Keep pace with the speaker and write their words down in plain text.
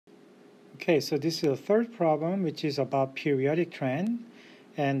Okay, so this is the third problem, which is about periodic trend.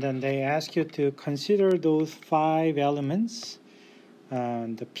 And then they ask you to consider those 5 elements,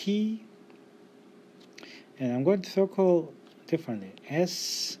 the P, and I'm going to circle differently,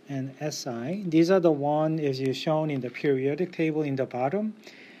 S and SI. These are the one as you shown in the periodic table in the bottom.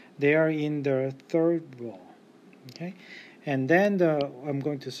 They are in the third row, okay? And then I'm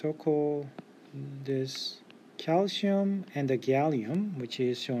going to circle this calcium and the gallium, which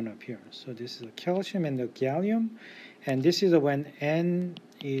is shown up here. So this is the calcium and the gallium, and this is when N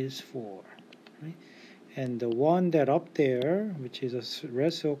is 4, right? And the one that up there, which is a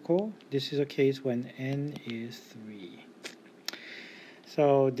red circle, this is a case when N is 3.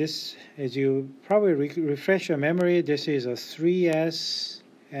 So this, as you probably refresh your memory, this is a 3S,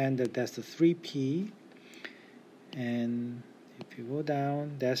 and that's the 3P. And if you go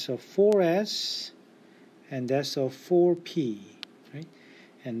down, that's a 4S, and that's a 4P, right?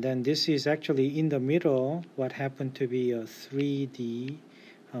 And then this is actually in the middle, what happened to be a 3D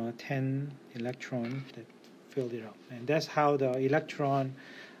 10 electron that filled it up. And that's how the electron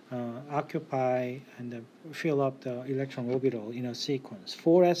occupy and fill up the electron orbital in a sequence.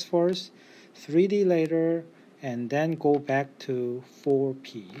 4S first, 3D later, and then go back to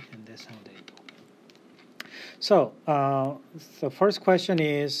 4P, and that's how they go. So the first question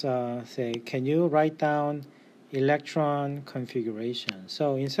is, say, can you write down electron configuration?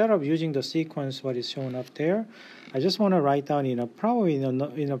 So instead of using the sequence what is shown up there, I just want to write down probably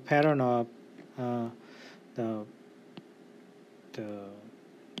in a pattern of the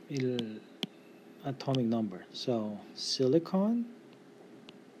atomic number. So silicon,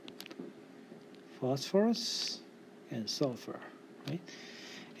 phosphorus, and sulfur, right?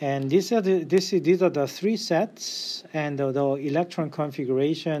 And these are the 3 sets, and the electron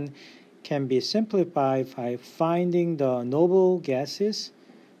configuration can be simplified by finding the noble gases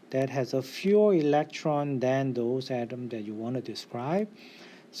that has a fewer electron than those atoms that you want to describe.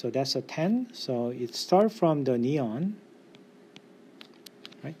 So that's a 10. So it starts from the neon,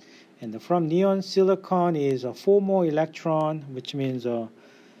 right? And from neon, silicon is a 4 more electron, which means a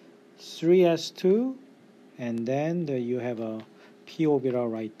 3s2, and then you have a p orbital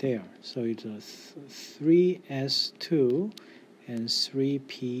right there. So it's a 3s2 and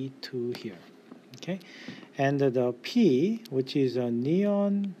 3p2 here, okay? And the p, which is a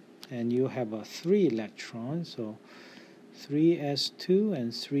neon, and you have a 3 electrons, so 3s2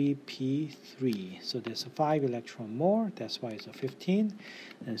 and 3p3. So there's a 5 electron more, that's why it's a 15.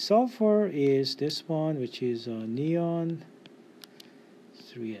 And sulfur is this one, which is a neon,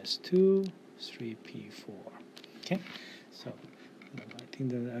 3s2, 3p4. Okay, so I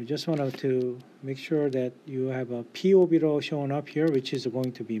think that I just wanted to make sure that you have a p orbital shown up here, which is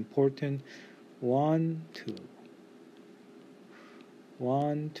going to be important. 1, 2.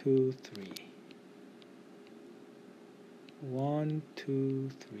 1, 2, 3. 1, 2,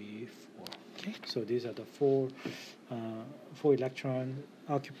 3, 4. Okay, so these are the 4 electrons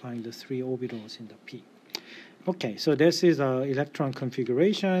occupying the 3 orbitals in the p. Okay, so this is electron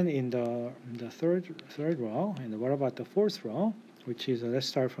configuration in the third row. And what about the 4th row, which is let's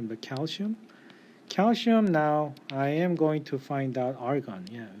start from the calcium. Calcium, now I am going to find out argon.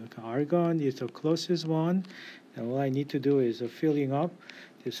 Yeah, argon is the closest one, and all I need to do is filling up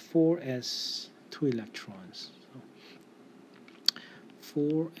this 4s2 electrons.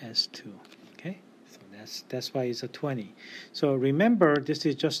 4s2, okay? So that's why it's a 20. So remember, this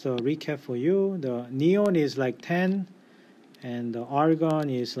is just a recap for you. The neon is like 10, and the argon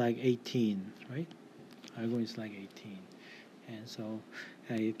is like 18, right? Argon is like 18. And so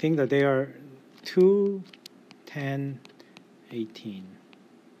I think that they are 2, 10, 18.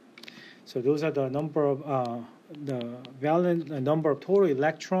 So those are the number of the valent number of total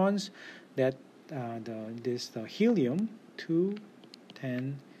electrons that the helium 2,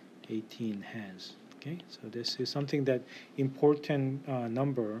 10, 18 has. Okay, so this is something that important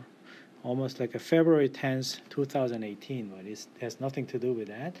number, almost like a February 10th, 2018, but it has nothing to do with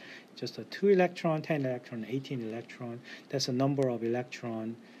that. Just a 2 electron, 10 electron, 18 electron. That's a number of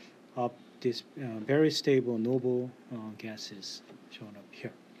electron of this very stable noble gases shown up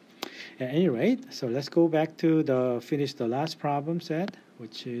here. At any rate, so let's go back to finish the last problem set,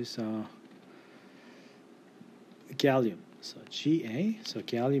 which is gallium. So Ga, so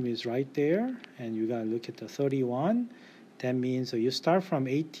gallium is right there, and you gotta look at the 31. That means you start from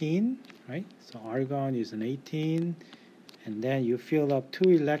 18, right? So argon is an 18, and then you fill up 2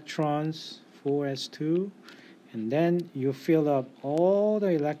 electrons, 4s2, and then you fill up all the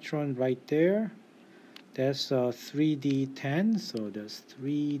electrons right there. That's 3d10, so there's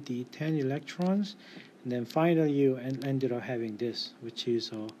 3d10 electrons, and then finally you ended up having this, which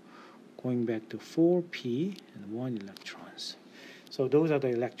is going back to 4p and 1 electrons. So those are the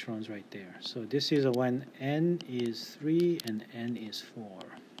electrons right there. So this is when n is 3 and n is 4.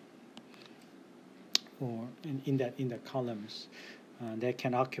 Or in the columns that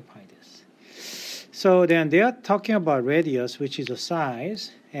can occupy this. So then they are talking about radius, which is a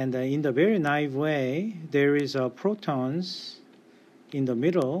size, and in the very naive way, there is protons in the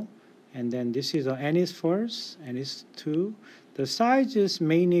middle, and then this is n is first, n is 2. The size is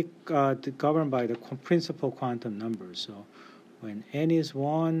mainly governed by the principal quantum numbers. So when n is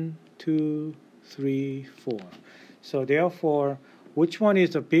 1, 2, 3, 4. So therefore, which one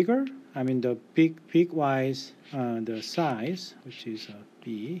is the bigger? I mean the big-wise, the size, which is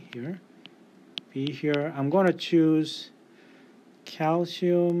B here. B here, I'm going to choose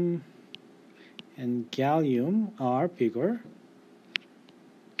calcium and gallium are bigger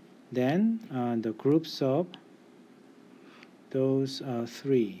than the groups of those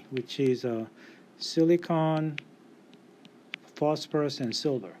three, which is silicon, phosphorus, and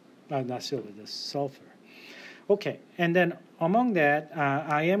silver. Not silver, the sulfur. Okay, and then among that,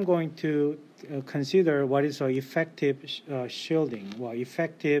 I am going to consider what is effective shielding, well,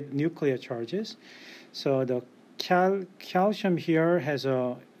 effective nuclear charges. So the calcium here has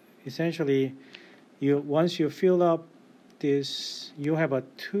essentially, once you fill up this, you have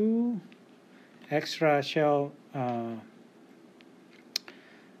 2 extra shell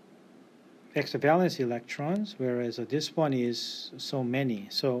extra valence electrons, whereas this one is so many.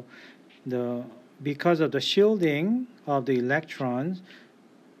 So because of the shielding of the electrons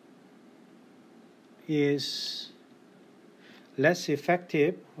is less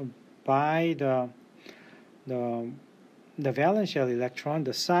effective by the valence shell electron,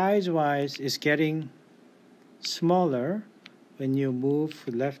 the size-wise is getting smaller when you move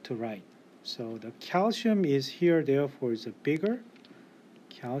left to right. So the calcium is here, therefore is bigger.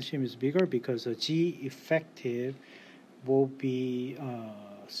 Calcium is bigger because the G effective will be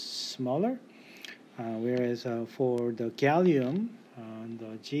smaller, whereas for the gallium,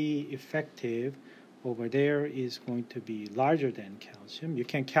 the G effective over there is going to be larger than calcium. You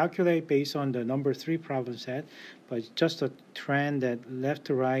can calculate based on the number 3 problem set, but just a trend that left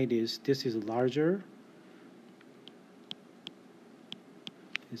to right is this is larger,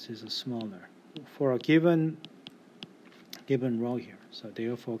 this is a smaller for a given row here. So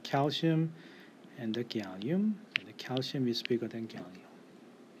therefore calcium and the gallium, and the calcium is bigger than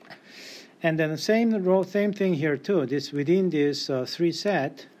gallium. And then the same thing here too. This within this 3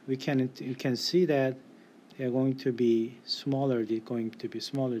 set, you can see that they're going to be smaller. They're going to be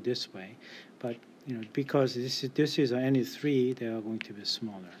smaller this way, but because this is any 3, they are going to be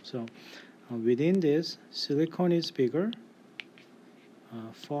smaller. So within this, silicon is bigger,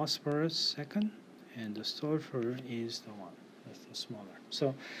 phosphorus second, and the sulfur is the one that's the smaller.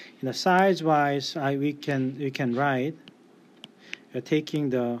 So in the size-wise, we can write. We're taking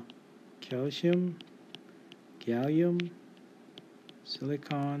the calcium, gallium,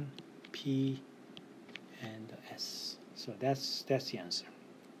 silicon, P, and S. So that's the answer.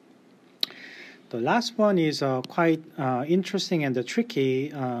 The last one is quite interesting and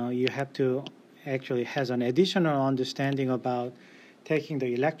tricky. You have to actually has an additional understanding about taking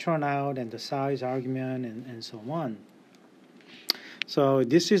the electron out and the size argument and so on. So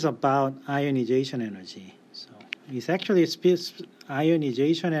this is about ionization energy. So it's actually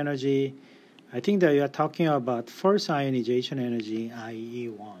ionization energy. I think that you are talking about first ionization energy,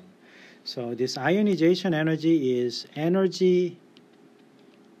 IE1. So this ionization energy is energy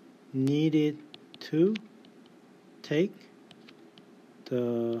needed to take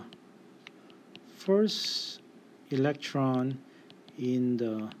the first electron in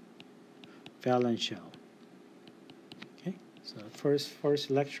the valence shell. Okay, so first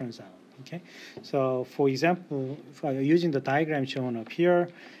electrons out. Okay, so for example, using the diagram shown up here,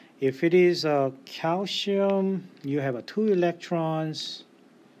 if it is calcium, you have 2 electrons,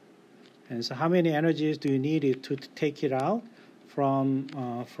 and so how many energies do you need to take it out from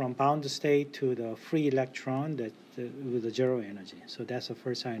bound state to the free electron with the 0 energy? So that's the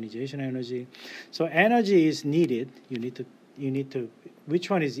first ionization energy. So energy is needed. You need to. Which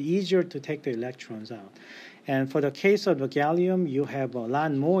one is easier to take the electrons out? And for the case of the gallium, you have a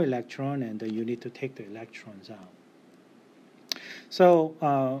lot more electron, and you need to take the electrons out. So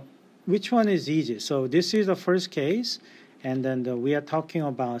which one is easy? So this is the first case, and then we are talking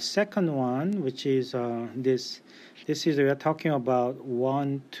about second one, which is this. This is we are talking about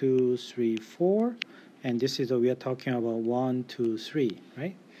 1, 2, 3, 4, and this is we are talking about 1, 2, 3,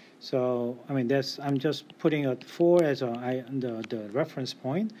 right? So I mean I'm just putting a 4 as the reference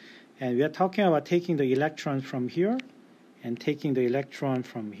point, and we are talking about taking the electron from here and taking the electron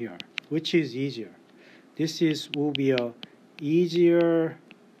from here. which is easier? This will be a easier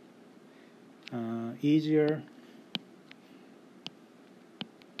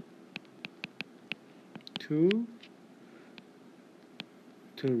to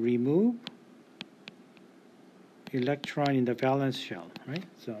remove electron in the valence shell, right?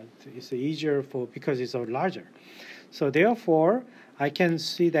 So it's easier because it's larger. So therefore, I can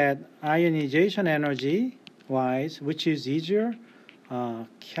see that ionization energy wise, which is easier,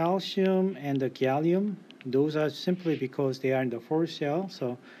 calcium and the gallium, those are simply because they are in the fourth shell.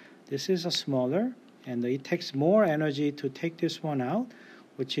 So this is a smaller, and it takes more energy to take this one out,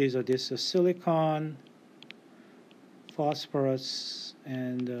 which is this silicon, phosphorus,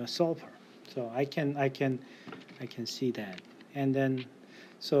 and sulfur. So I can see that. And then,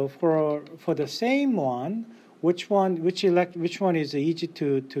 so for the same one, which one is easy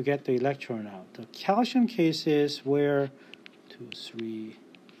to get the electron out? The calcium case is where 2, 3,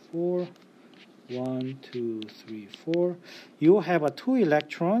 4, 1, 2, 3, 4. You have 2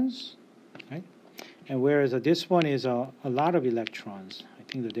 electrons, right? And whereas this one is a lot of electrons. I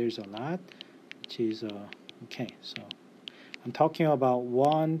think that there's a lot, which is okay. So I'm talking about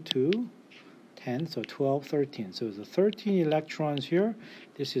 1, 2, 10, so 12, 13. So there's 13 electrons here.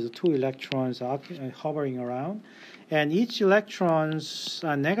 This is 2 electrons hovering around. And each electron's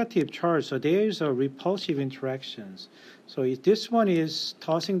negative charge, so there is a repulsive interactions. So if this one is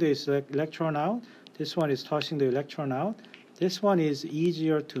tossing this electron out, this one is tossing the electron out, this one is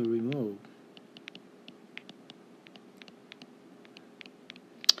easier to remove.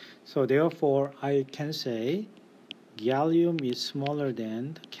 So therefore, I can say gallium is smaller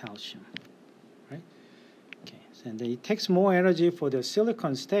than the calcium. And then it takes more energy for the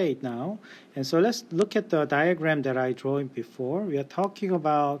silicon state now. And so let's look at the diagram that I drew before. We are talking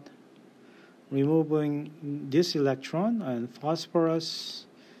about removing this electron and phosphorus.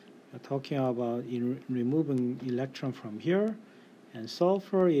 We're talking about removing electron from here. And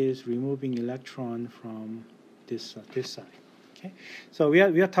sulfur is removing electron from this side. Okay. So we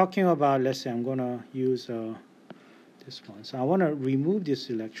are talking about, let's say I'm going to use this one. So I want to remove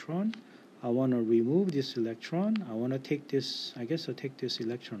this electron. I want to remove this electron. I want to take this, I guess I'll take this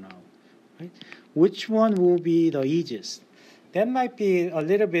electron out, right? Which one will be the easiest? That might be a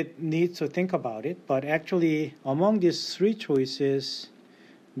little bit need to think about it, but actually among these 3 choices,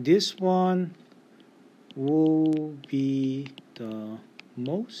 this one will be the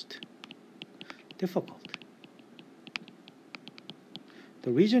most difficult.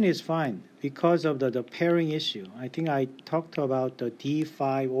 The reason is fine because of the pairing issue. I think I talked about the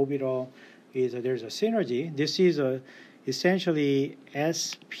D5 orbital. There's a synergy. This is essentially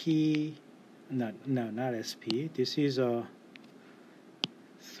SP, not SP. This is a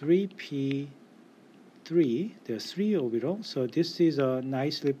 3p3. There's 3 orbitals, so this is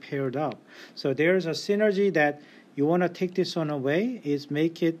nicely paired up. So there's a synergy that you want to take this one away. Is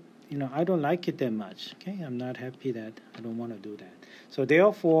make it, I don't like it that much. Okay, I'm not happy that I don't want to do that. So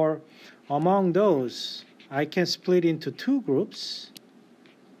therefore, among those, I can split into 2 groups.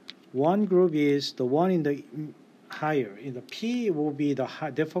 One group is the one in the higher. In the P will be the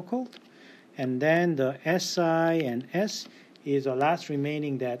difficult, and then the SI and S is the last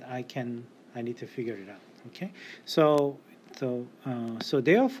remaining that I need to figure it out. Okay, so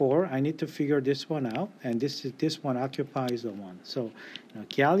therefore I need to figure this one out, and this one occupies the one. So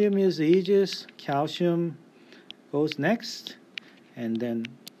gallium is the easiest, calcium goes next, and then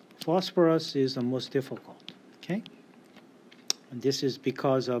phosphorus is the most difficult. Okay. And this is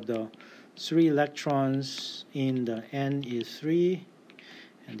because of the 3 electrons in the N is 3,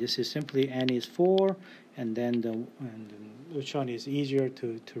 and this is simply N is 4, and then which one is easier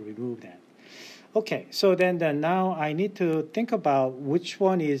to remove that. Okay, so then now I need to think about which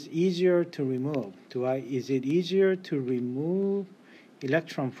one is easier to remove. Is it easier to remove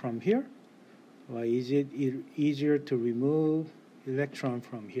electron from here, or is it easier to remove electron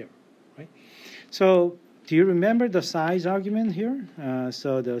from here, right? So do you remember the size argument here?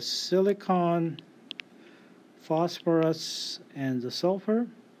 So the silicon, phosphorus, and the sulfur.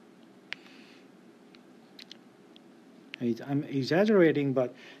 I'm exaggerating,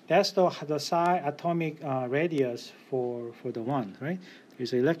 but that's the size atomic radius for the one, right?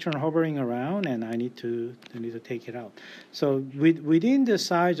 There's an electron hovering around, and I need to take it out. So within the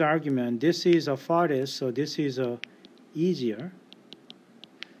size argument, this is a farthest, so this is easier.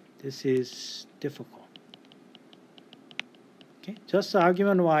 This is difficult. Okay, just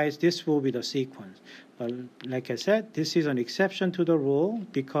argument-wise, this will be the sequence. But like I said, this is an exception to the rule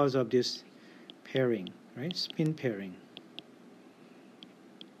because of this pairing, right? Spin pairing.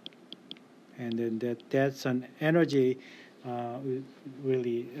 And then that's an energy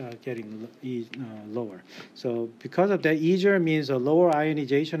really getting lower. So because of that, easier means a lower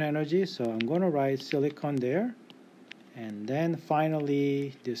ionization energy. So I'm going to write silicon there. And then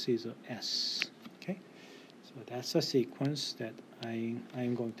finally, this is a S. Okay, so that's a sequence that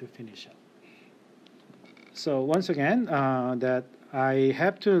I'm going to finish up. So once again, that I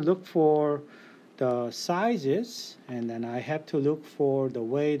have to look for the sizes, and then I have to look for the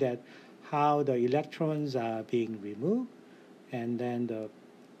way that how the electrons are being removed, and then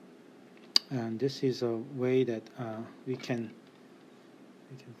this is a way that we can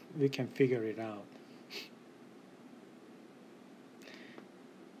figure it out.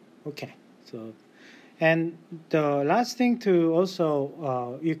 Okay, so and the last thing to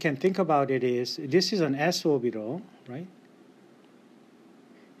also you can think about it is this is an s orbital, right?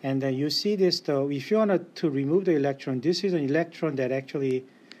 And then you see this, though, if you want to remove the electron, this is an electron that actually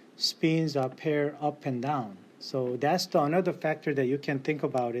spins a pair up and down. So that's another factor that you can think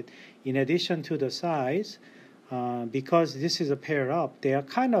about it. In addition to the size, because this is a pair up, they are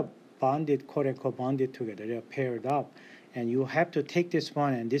kind of bonded, quote unquote, bonded together. They are paired up. And you have to take this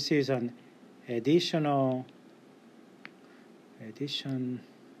one, and this is an additional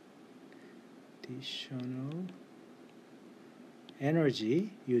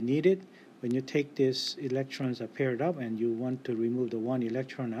energy you need it when you take these electrons are paired up and you want to remove the one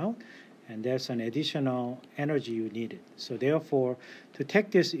electron out, and there's an additional energy you need it. So therefore, to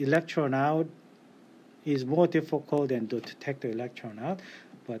take this electron out is more difficult than to take the electron out.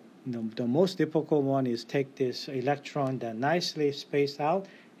 But the most difficult one is take this electron that nicely spaced out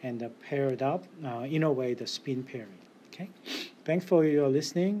and paired up in a way the spin pairing. Okay, thanks for your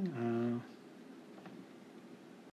listening.